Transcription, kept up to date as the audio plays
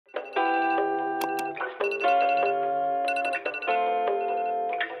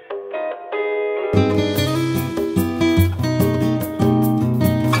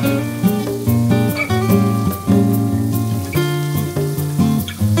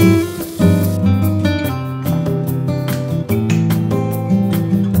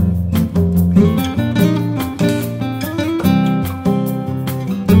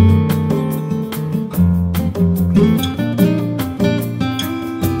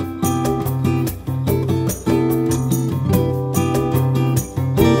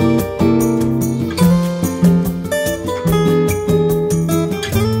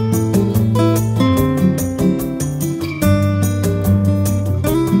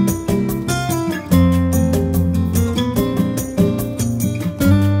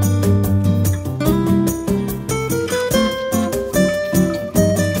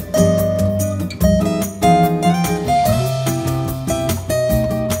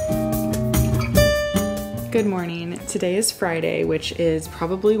Good morning. Today is Friday, which is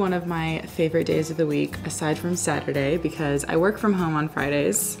probably one of my favorite days of the week, aside from Saturday, because I work from home on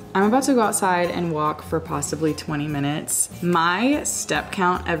Fridays. I'm about to go outside and walk for possibly 20 minutes. My step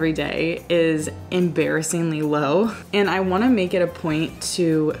count every day is embarrassingly low, and I want to make it a point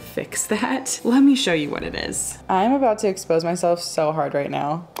to fix that. Let me show you what it is. I'm about to expose myself so hard right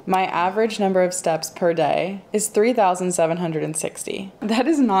now. My average number of steps per day is 3,760. That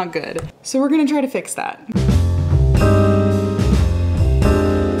is not good. So we're gonna try to fix that.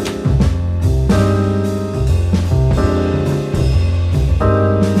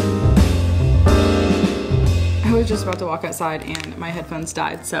 I was just about to walk outside and my headphones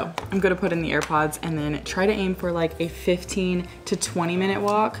died, so I'm gonna put in the AirPods and then try to aim for like a 15 to 20 minute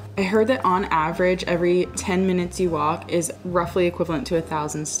walk. I heard that on average, every 10 minutes you walk is roughly equivalent to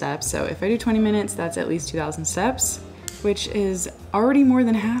 1,000 steps. So if I do 20 minutes, that's at least 2,000 steps, which is already more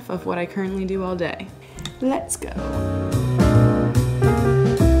than half of what I currently do all day. Let's go.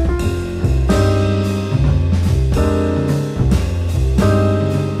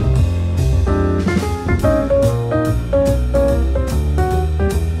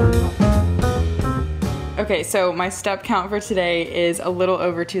 Okay, so my step count for today is a little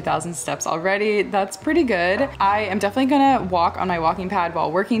over 2,000 steps already. That's pretty good. I am definitely gonna walk on my walking pad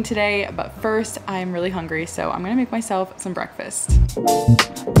while working today, but first I'm really hungry, so I'm gonna make myself some breakfast.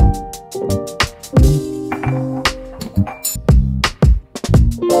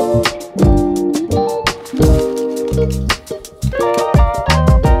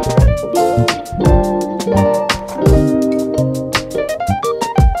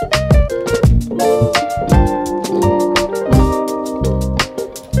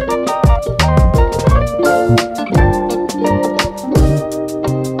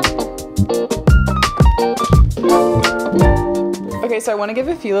 So I want to give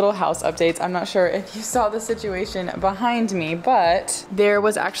a few little house updates. I'm not sure if you saw the situation behind me, but there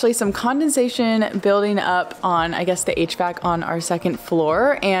was actually some condensation building up on, I guess, the HVAC on our second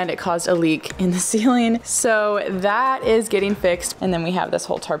floor, and it caused a leak in the ceiling. So that is getting fixed. And then we have this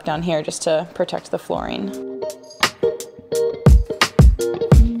whole tarp down here just to protect the flooring.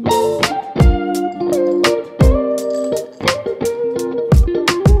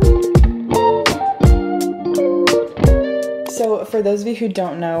 So for those of you who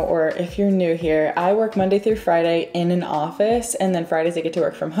don't know, or if you're new here, I work Monday through Friday in an office, and then Fridays I get to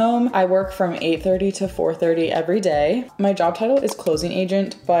work from home. I work from 8:30 to 4:30 every day. My job title is closing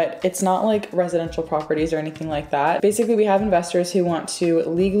agent, but it's not like residential properties or anything like that. Basically, we have investors who want to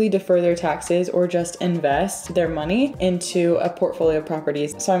legally defer their taxes or just invest their money into a portfolio of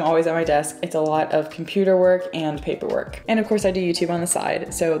properties. So I'm always at my desk. It's a lot of computer work and paperwork. And of course I do YouTube on the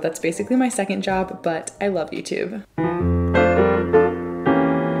side. So that's basically my second job, but I love YouTube.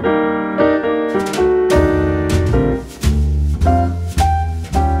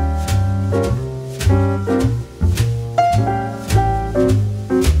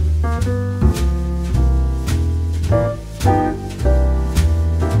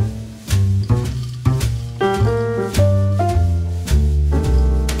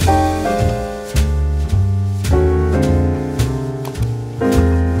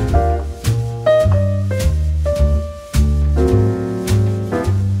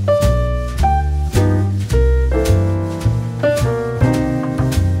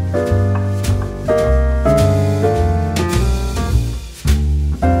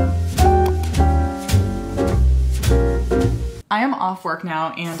 I am off work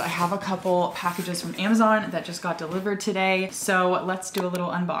now, and I have a couple packages from Amazon that just got delivered today. So let's do a little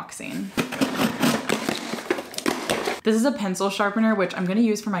unboxing. This is a pencil sharpener, which I'm gonna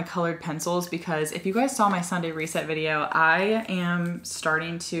use for my colored pencils, because if you guys saw my Sunday reset video, I am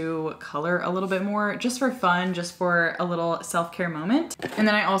starting to color a little bit more just for fun, just for a little self-care moment. And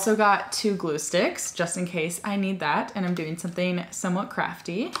then I also got 2 glue sticks just in case I need that and I'm doing something somewhat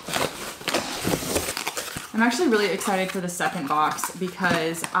crafty. I'm actually really excited for the second box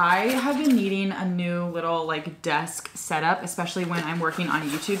because I have been needing a new little like desk setup, especially when I'm working on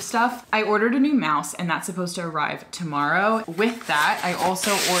YouTube stuff. I ordered a new mouse and that's supposed to arrive tomorrow. With that, I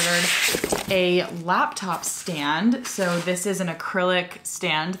also ordered a laptop stand. So this is an acrylic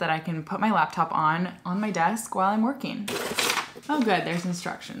stand that I can put my laptop on my desk while I'm working. Oh good, there's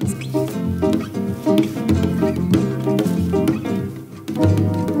instructions.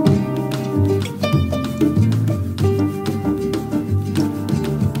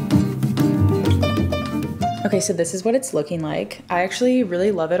 Okay, so this is what it's looking like. I actually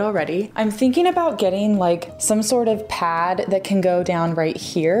really love it already. I'm thinking about getting like some sort of pad that can go down right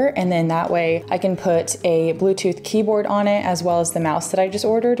here, and then that way I can put a Bluetooth keyboard on it as well as the mouse that I just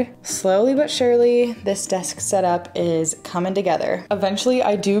ordered. Slowly but surely, this desk setup is coming together. Eventually,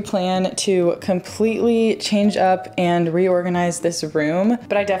 I do plan to completely change up and reorganize this room,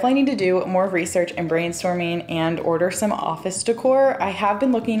 but I definitely need to do more research and brainstorming and order some office decor. I have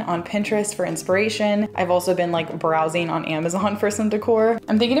been looking on Pinterest for inspiration. I've also been like browsing on Amazon for some decor.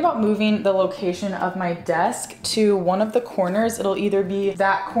 I'm thinking about moving the location of my desk to one of the corners. It'll either be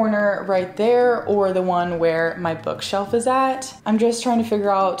that corner right there or the one where my bookshelf is at. I'm just trying to figure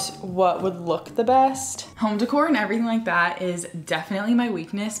out what would look the best. Home decor and everything like that is definitely my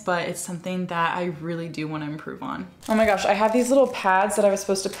weakness, but it's something that I really do want to improve on. Oh my gosh, I have these little pads that I was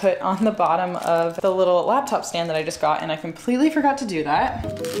supposed to put on the bottom of the little laptop stand that I just got, and I completely forgot to do that.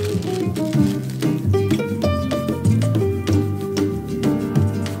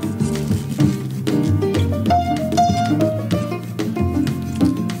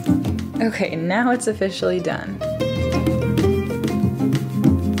 Okay, now it's officially done.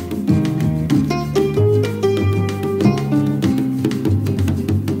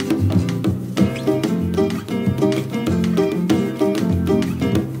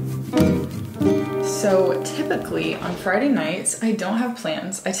 So typically on Friday nights, I don't have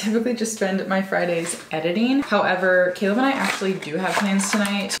plans. I typically just spend my Fridays editing. However, Caleb and I actually do have plans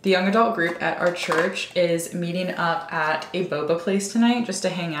tonight. The young adult group at our church is meeting up at a boba place tonight just to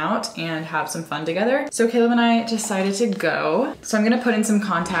hang out and have some fun together. So Caleb and I decided to go. So I'm gonna put in some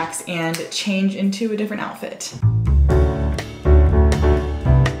contacts and change into a different outfit.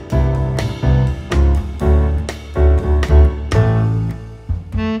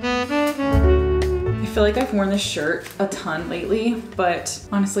 I feel like I've worn this shirt a ton lately, but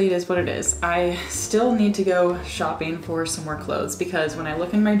honestly it is what it is. I still need to go shopping for some more clothes because when I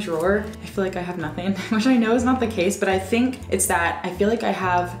look in my drawer, I feel like I have nothing, which I know is not the case, but I think it's that I feel like I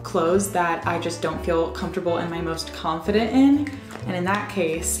have clothes that I just don't feel comfortable and my most confident in. And in that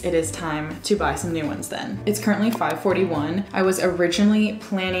case, it is time to buy some new ones then. It's currently 5:41. I was originally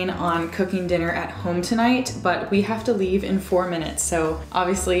planning on cooking dinner at home tonight, but we have to leave in 4 minutes. So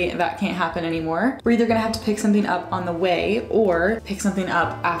obviously that can't happen anymore. We're either gonna have to pick something up on the way or pick something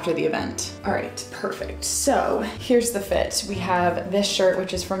up after the event. All right, perfect. So here's the fit. We have this shirt,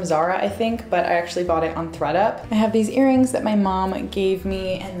 which is from Zara, I think, but I actually bought it on ThredUp. I have these earrings that my mom gave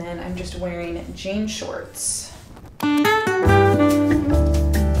me, and then I'm just wearing jean shorts.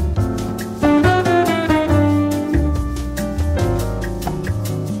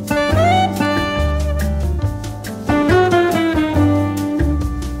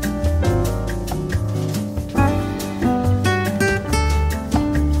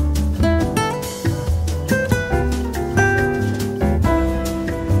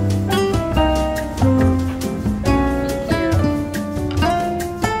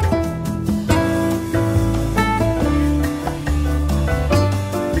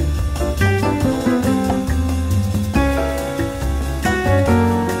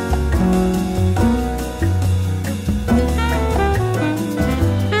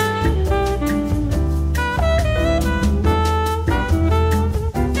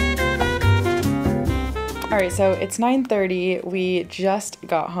 Alright, so it's 9:30. We just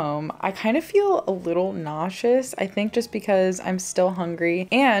got home. I kind of feel a little nauseous, I think just because I'm still hungry.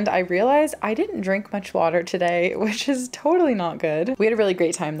 And I realized I didn't drink much water today, which is totally not good. We had a really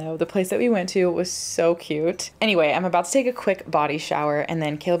great time though. The place that we went to was so cute. Anyway, I'm about to take a quick body shower, and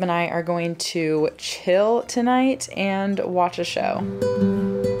then Caleb and I are going to chill tonight and watch a show.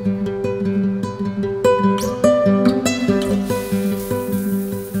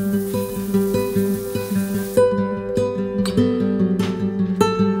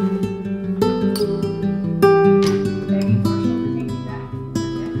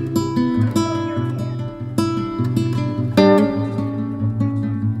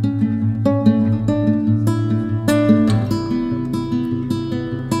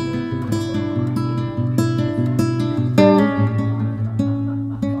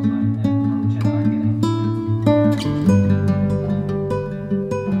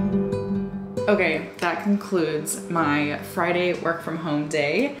 Okay, that concludes my Friday work from home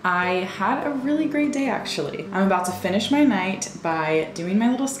day. I had a really great day actually. I'm about to finish my night by doing my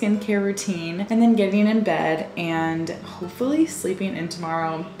little skincare routine and then getting in bed and hopefully sleeping in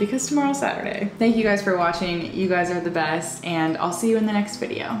tomorrow because tomorrow's Saturday. Thank you guys for watching. You guys are the best, and I'll see you in the next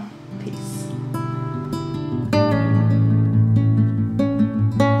video. Peace.